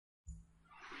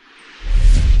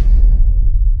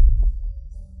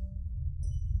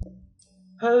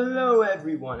Hello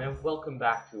everyone and welcome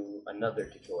back to another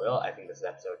tutorial. I think this is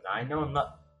episode 9. No, I'm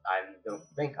not. I don't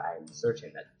think I'm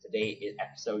certain that today is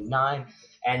episode 9,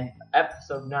 and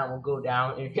episode 9 will go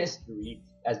down in history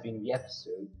as being the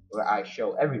episode where I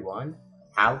show everyone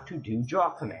how to do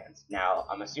draw commands. Now,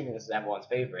 I'm assuming this is everyone's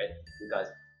favorite because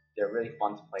they're really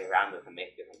fun to play around with and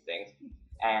make different things,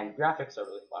 and graphics are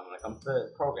really fun when it comes to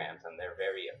programs, and they're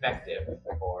very effective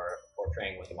for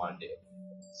portraying what you want to do.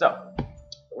 So,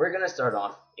 we're going to start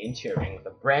off in Turing with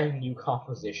a brand new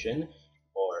composition,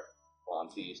 I'm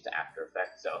too used to After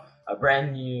Effects, so a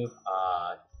brand new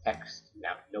text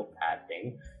notepad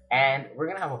thing, and we're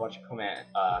going to have a bunch of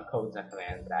codes and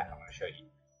commands that I'm going to show you.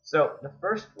 So the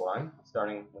first one,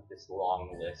 starting with this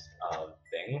long list of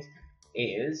things,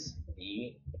 is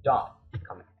the dot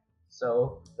command.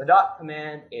 So the dot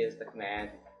command is the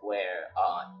command where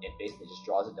it basically just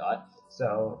draws a dot.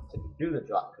 So to do the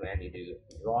dot command, you do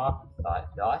draw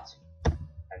dot,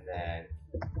 and then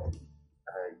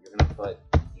you're going to put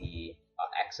the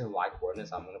x and y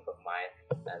coordinates. I'm going to put mine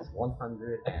as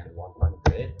 100 and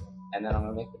 100, and then I'm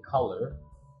going to make the color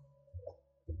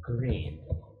green.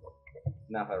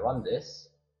 Now if I run this,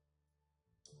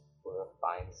 we'll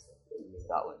find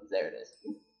that one. There it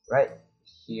is, right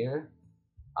here.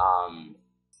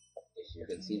 If you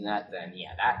can see that, then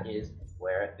yeah, that is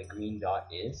where the green dot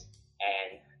is,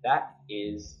 and that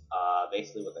is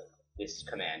basically what this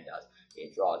command does.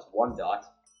 It draws one dot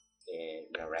in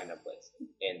a random place,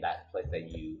 in that place that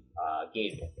you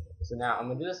gave it. So now I'm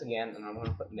gonna do this again, and I'm gonna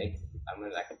I can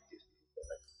do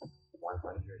like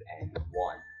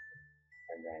 101,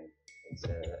 and then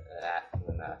instead of that, I'm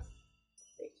gonna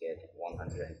make it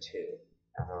 102.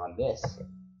 Now if I run this,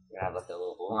 you're gonna have like a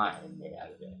little line made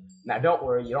out of it. Now don't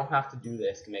worry, you don't have to do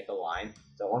this to make a line.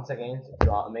 So once again,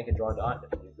 to make a draw dot,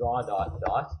 you draw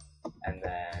dot, and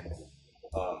then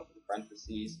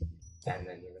parentheses, and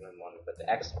then you're gonna want to put the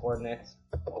x coordinates,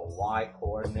 the y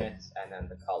coordinates, and then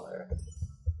the color.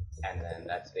 And then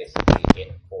that's basically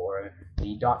it for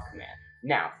the dot command.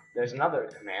 Now, there's another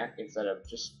command. Instead of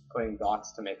just putting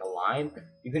dots to make a line,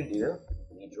 you can do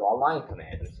the draw line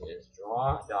command, which is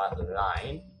draw dot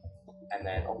line, and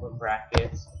then open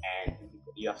brackets, and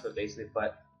you have to basically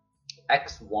put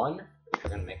x1, which you're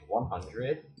gonna make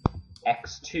 100,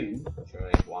 x2, which you're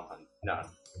gonna make 100. No,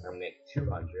 you're gonna make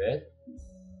 200.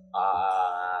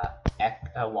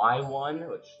 Y1,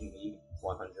 which is going to be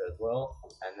 100 as well,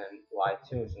 and then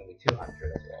Y2 is going to be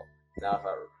 200 as well. Now if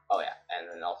and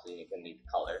then also you can need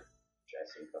color, which I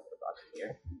assume put the button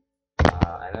here.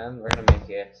 And then we're going to make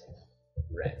it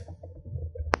red.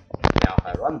 Now if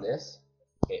I run this,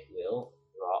 it will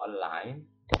draw a line.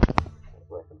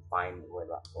 We can find where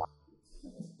that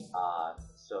line.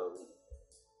 So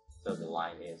the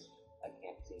line is, I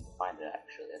can't seem to find it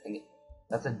actually. I think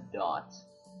that's a dot.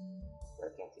 I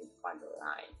can't seem to find the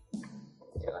line.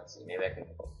 Okay, let's see. Maybe I can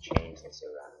change this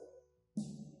around.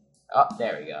 Oh,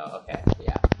 there we go. Okay,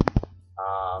 yeah.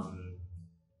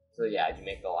 So yeah, you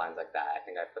make the lines like that. I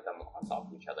think I put them on top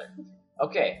of each other.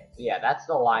 Okay, so yeah, that's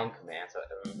the line command. So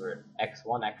remember,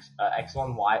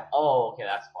 x1, y. Oh, okay,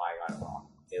 that's why I got it wrong.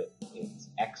 It's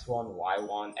x1,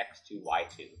 y1, x2,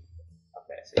 y2.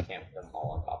 Okay, so you can't put them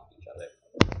all on top of each other.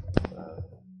 So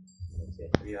let's say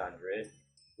 300.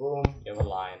 Boom, you have a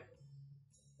line.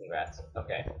 Congrats.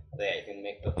 Okay, so yeah, you can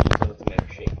make those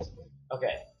symmetric shapes.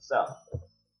 Okay, so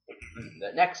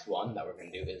the next one that we're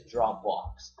gonna do is draw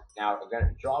box. Now we're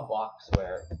gonna draw a box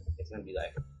where it's gonna be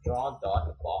like draw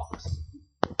dot box,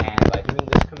 and by doing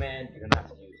this command, you're gonna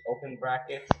have to use open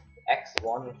brackets,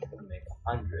 x1, which is gonna make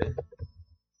 100,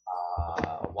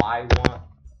 y1.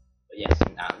 Yes,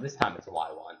 this time it's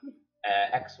y1.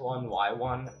 X1,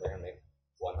 y1, we're gonna make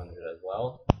 100 as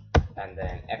well, and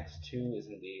then x2 is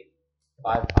gonna be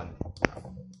 500.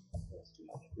 That's too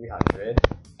much. 300.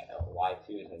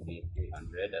 Y2 is going to be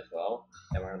 300 as well.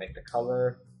 And we're going to make the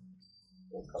color.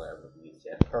 What color are we use?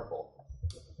 Yeah, purple.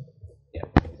 Yeah,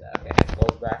 okay.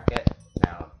 Close bracket.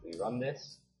 Now, if we run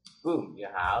this, boom, you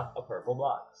have a purple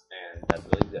box, and that's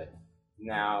really good.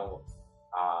 Now,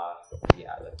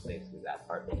 yeah, that's basically that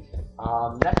part.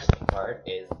 Next part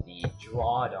is the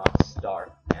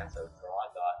draw.star command. So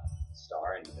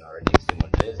draw.star, and you can already assume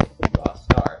what it is. Draw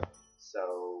star.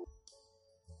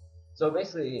 So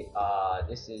basically,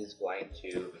 this is going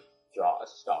to draw a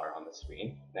star on the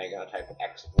screen. Now you're going to type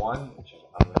x1, which is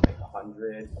I'm going to make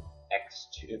 100,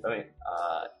 x2, okay,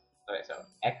 so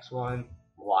x1,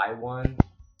 y1,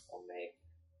 I'll make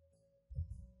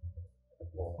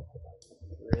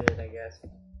 100, I guess,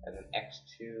 and then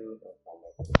x2, I'll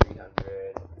make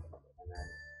 300, and then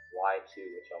y2,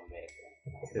 which I'll make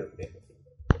 250.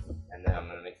 And then I'm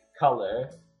going to make the color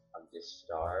of this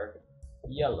star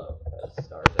yellow, because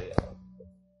stars are yellow.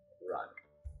 Run.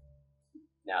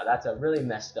 Now that's a really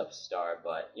messed up star,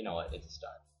 but you know what, it's a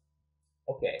star.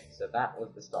 Okay, so that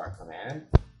was the star command.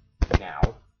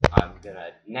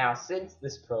 Now since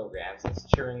this program, since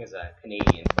Turing is a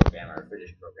Canadian program, or a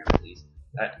British program at least,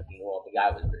 well, the guy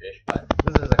was British, but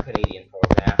this is a Canadian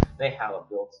program, they have a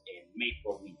built-in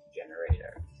maple leaf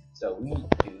generator. So we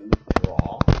do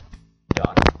draw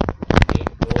dot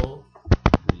maple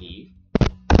leaf,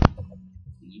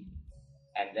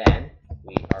 and then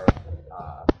our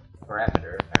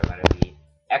parameters are going to be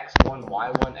x1,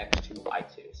 y1, x2,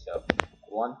 y2. So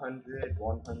 100,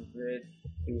 100,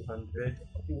 200,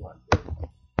 200.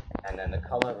 And then the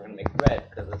color we're going to make red,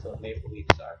 because that's what maple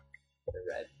leaves are. They're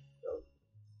red. So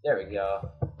there we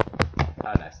go.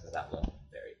 How nice does that look?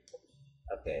 Very cool.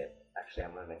 Okay, actually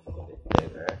I'm going to make it a bit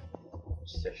bigger,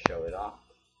 just to show it off.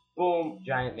 Boom!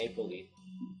 Giant maple leaf.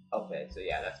 Okay, so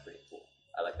yeah, that's pretty cool.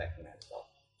 I like that command as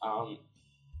well.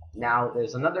 Now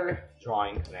there's another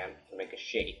drawing command to make a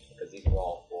shape, because these are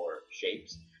all for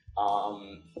shapes.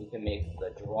 We can make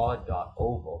the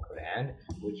draw.oval command,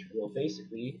 which will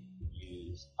basically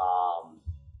use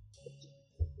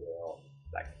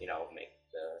make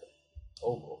the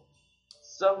oval.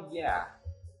 So yeah,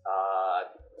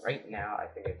 right now I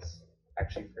think it's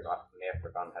actually may have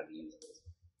forgotten how to use this.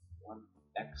 One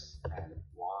x and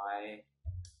y.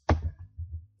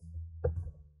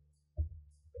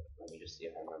 Let me just see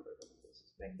if I remember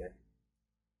this. Make it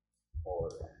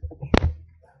orange.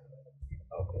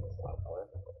 Okay, that's a lot of color.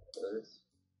 This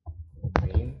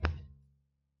green.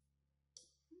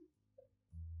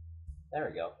 There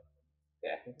we go.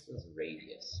 Okay, I think this is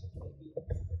radius. Maybe.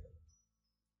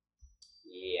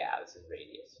 Yeah, this is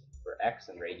radius for x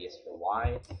and radius for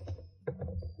y.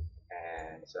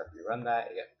 And so if you run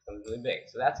that, it becomes really big.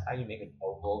 So that's how you make an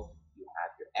oval. You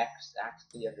have your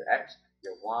x-axis, you have your x,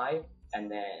 your y,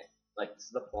 and then like this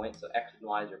is the point. So x and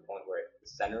y is your point where the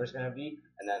center is going to be,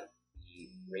 and then the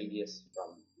radius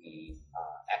from the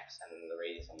x and then the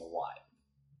radius on the y.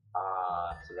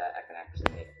 So that I can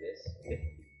actually make this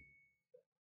 50.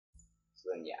 So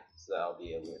then yeah, so that'll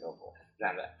be a weird oval.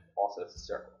 And then also it's a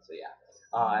circle. So yeah,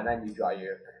 and then you draw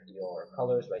your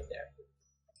colors right there.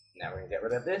 Now we're gonna get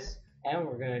rid of this, and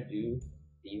we're gonna do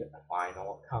the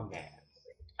final command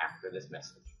after this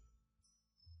message.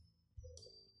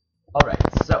 Alright,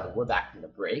 so we're back from the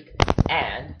break,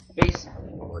 and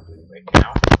basically what we're doing right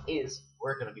now is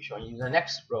we're going to be showing you the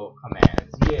next row of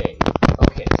commands. Yay!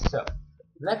 Okay, so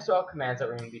the next row of commands that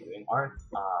we're going to be doing aren't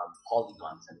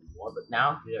polygons anymore, but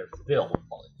now they're fill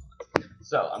polygons.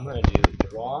 So I'm going to do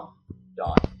draw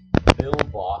dot fill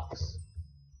box.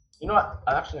 You know what?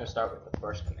 I'm actually going to start with the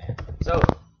first command. So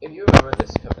if you remember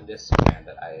this command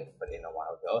that I put in a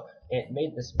while ago, it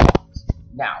made this box.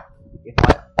 Now, if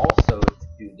I also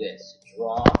do this,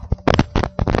 draw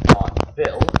dot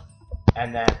fill,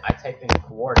 and then I type in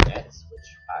coordinates,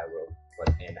 which I will put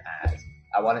in as,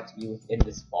 I want it to be within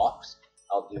this box,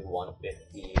 I'll do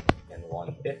 150 and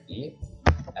 150,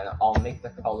 and I'll make the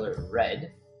color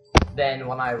red. Then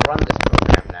when I run this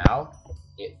program now,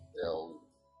 it will,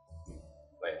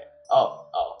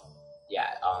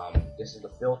 this is the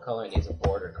fill color, it needs a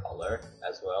border color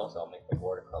as well, so I'll make the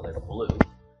border color blue.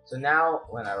 So now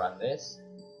when I run this,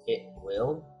 it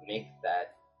will make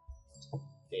that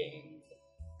thing.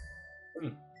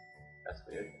 That's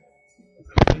weird.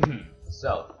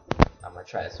 So I'm gonna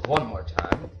try this one more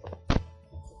time.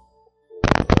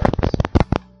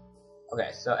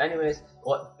 Okay, so anyways,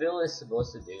 what fill is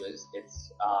supposed to do is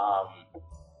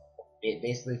it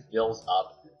basically fills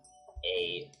up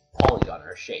a polygon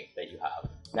or shape that you have.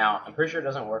 Now I'm pretty sure it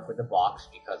doesn't work with the box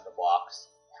because the box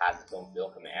has its own fill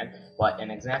command, but an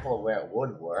example of where it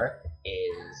would work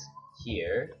is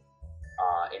here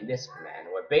in this command,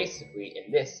 where basically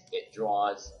in this it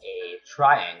draws a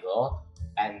triangle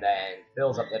and then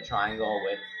fills up the triangle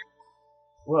with,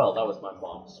 well, that was my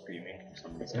mom screaming for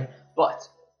some reason, but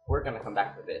we're gonna come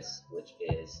back to this, which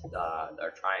is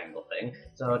our triangle thing.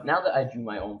 So now that I drew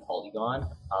my own polygon,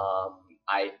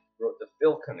 I wrote the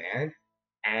fill command,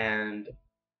 and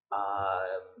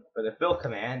for the fill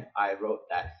command, I wrote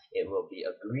that it will be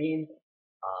a green,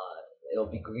 it'll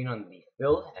be green on the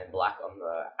fill and black on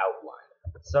the outline.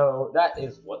 So that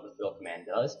is what the fill command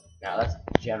does. Now that's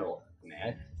the general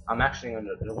command. I'm actually going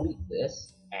to delete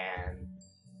this, and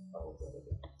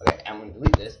I'm going to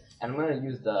delete this, and I'm going to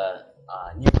use the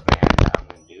new command that I'm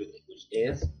going to do, which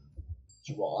is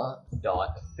draw.fillBox.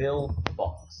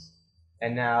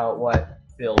 And now what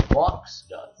fillBox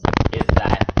does is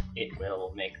that it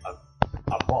will make a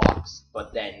box,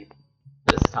 but then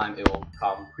this time it will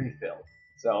come pre-filled.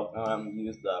 So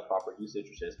use the proper usage,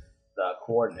 which is the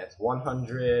coordinates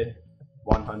 100,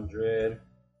 100,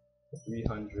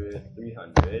 300,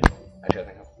 300. Actually, I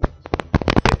think I'm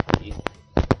 50.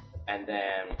 And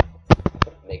then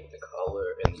make the color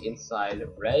in the inside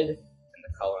red and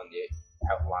the color on the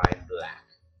outline black.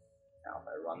 Now if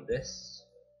I run this,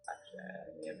 actually I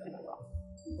may have done that wrong.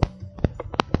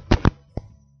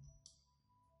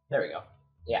 There we go.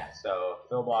 Yeah, so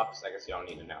fill box, I guess you don't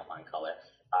need an outline color.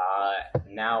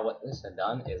 Now what this has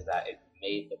done is that it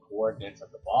made the coordinates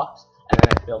of the box, and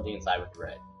then it filled the inside with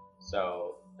red.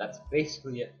 So that's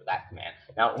basically it for that command.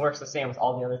 Now it works the same with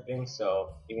all the other things,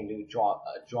 so you can do draw,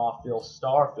 fill,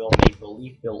 star, fill, make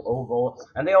believe, fill, oval,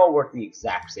 and they all work the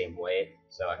exact same way.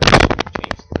 So I can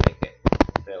change to make it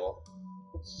fill,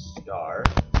 star,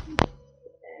 and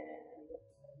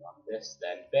run this,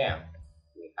 then bam,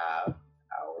 we have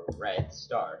our red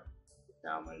star.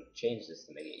 Now I'm going to change this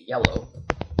to make it yellow,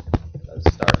 because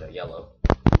stars are yellow,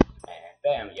 and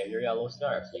bam, you have your yellow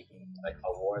star, so you can like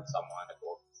award someone a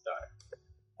golden star.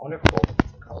 I wonder if golden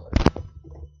is a color.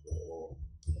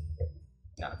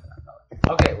 No, it's not a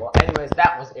color. Okay, well anyways,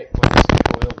 that was it for this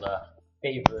tutorial, the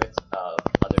favorites of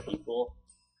other people,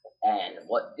 and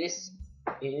what this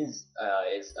is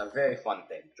a very fun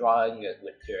thing. Drawing it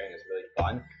with Turing is really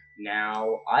fun.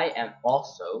 Now, I am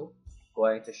also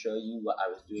going to show you what I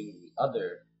was doing in the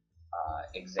other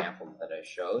example that I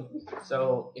showed.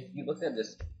 So, if you look at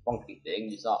this funky thing,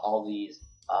 you saw all these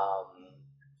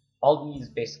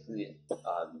basically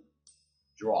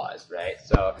draws, right?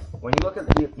 So, when you look at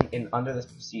under this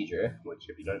procedure, which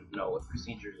if you don't know what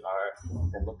procedures are,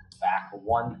 then look back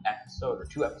one episode or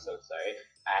two episodes, sorry,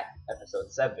 at episode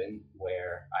 7,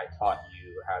 where I taught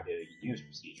you how to use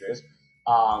procedures.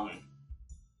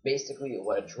 Basically,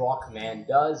 what a draw command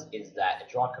does is that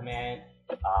a draw command,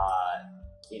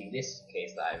 in this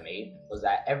case that I made, was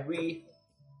that every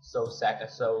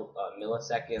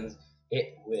milliseconds,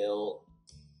 it will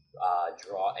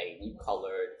draw a new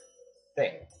colored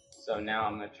thing. So now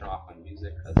I'm going to turn off my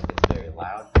music because it's very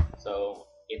loud. So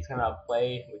it's going to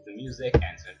play with the music and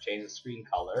it's going to change the screen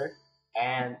color.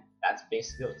 And that's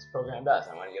basically what this program does.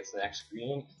 And when it gets to the next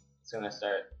screen, it's going to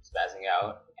start spazzing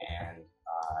out and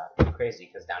go crazy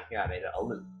because down here I made it a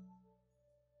loop.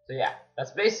 So yeah,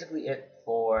 that's basically it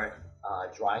for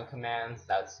drawing commands.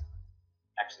 That's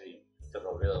actually took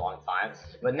a really long time.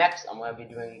 But next, I'm going to be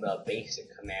doing the basic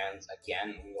commands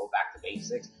again. We go back to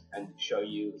basics and show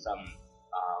you some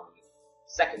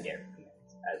secondary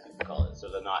commands, as you can call it. So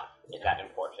they're not that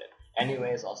important.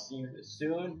 Anyways, I'll see you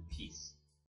soon. Peace.